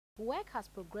Work has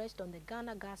progressed on the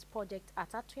Ghana gas project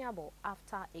at Atuabo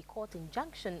after a court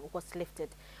injunction was lifted.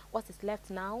 What is left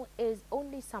now is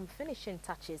only some finishing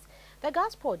touches. The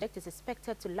gas project is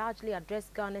expected to largely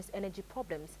address Ghana's energy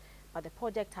problems, but the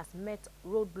project has met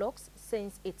roadblocks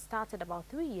since it started about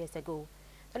 3 years ago.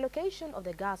 The location of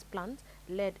the gas plant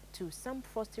led to some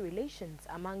frosty relations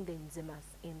among the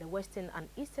Nzimas in the western and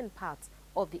eastern parts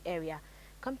of the area.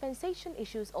 Compensation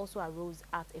issues also arose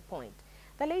at a point,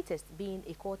 the latest being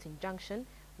a court injunction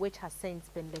which has since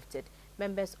been lifted.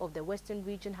 Members of the Western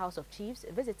Region House of Chiefs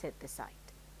visited the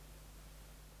site.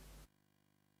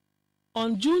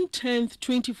 On June 10,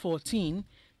 2014,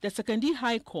 the Secondary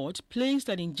High Court placed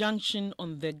an injunction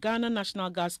on the Ghana National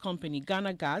Gas Company,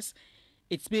 Ghana Gas,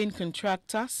 its main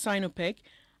contractor, Sinopec,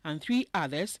 and 3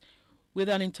 others, with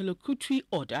an interlocutory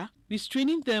order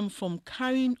restraining them from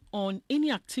carrying on any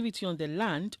activity on the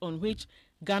land on which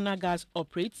Ghana Gas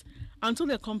operates until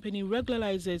the company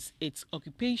regularizes its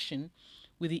occupation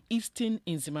with the Eastern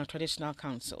Nzima Traditional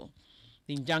Council.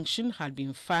 The injunction had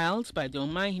been filed by the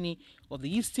Omahini of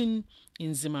the Eastern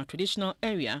Nzima Traditional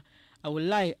Area,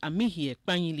 Awolai Amihie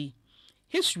Kpanyili.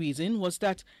 His reason was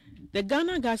that the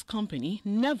Ghana Gas Company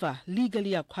never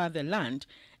legally acquired the land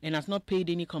and has not paid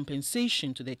any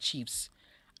compensation to the chiefs.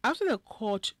 After the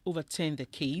court overturned the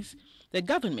case, the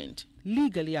government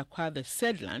legally acquired the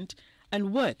said land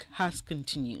and work has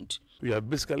continued. We have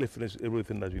basically finished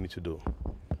everything that we need to do.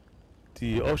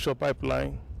 The offshore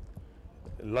pipeline,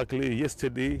 luckily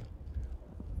yesterday,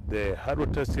 the hydro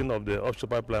testing of the offshore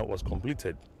pipeline was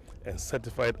completed and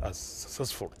certified as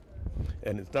successful,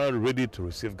 and it's now ready to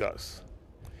receive gas.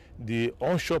 The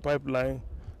onshore pipeline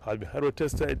has been hydro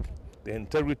tested, the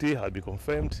integrity has been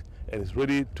confirmed, and is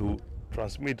ready to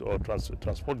transmit or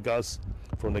transport gas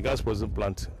from the gas processing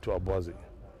plant to Abuazi.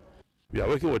 We are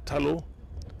working with Talo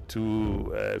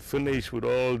to finish with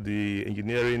all the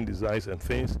engineering designs and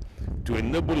things to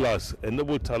enable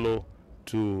Talo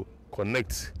to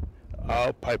connect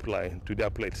our pipeline to their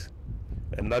plate,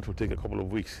 and that will take a couple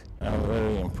of weeks. I'm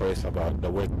very impressed about the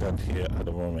work done here at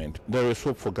the moment. There is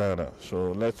hope for Ghana,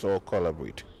 so let's all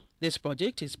collaborate. This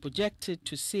project is projected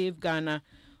to save Ghana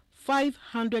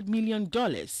 $500 million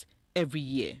every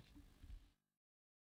year.